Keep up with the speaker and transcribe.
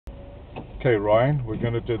Okay, Ryan, we're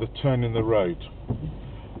going to do the turn in the road.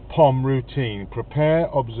 POM routine, prepare,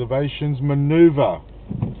 observations, maneuver.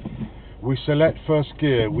 We select first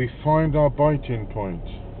gear, we find our biting point.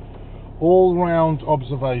 All round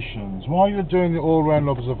observations. While you're doing the all round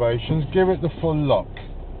observations, give it the full lock.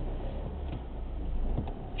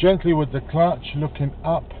 Gently with the clutch, looking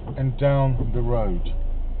up and down the road.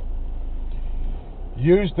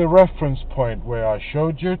 Use the reference point where I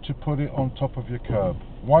showed you to put it on top of your curb.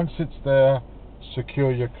 Once it's there,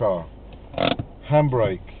 secure your car.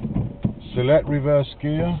 Handbrake. Select reverse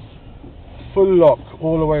gear. Full lock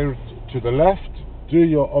all the way to the left. Do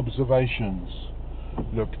your observations.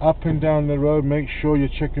 Look up and down the road. Make sure you're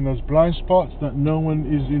checking those blind spots, that no one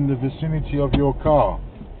is in the vicinity of your car.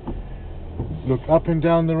 Look up and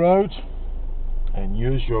down the road and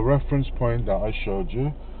use your reference point that I showed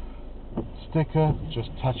you. Sticker just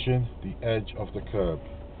touching the edge of the curb.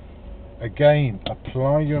 Again,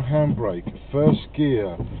 apply your handbrake. First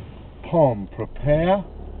gear, POM, prepare,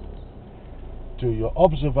 do your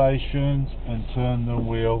observations and turn the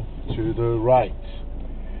wheel to the right,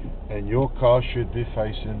 and your car should be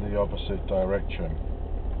facing the opposite direction.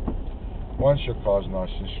 Once your car's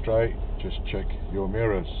nice and straight, just check your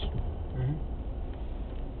mirrors.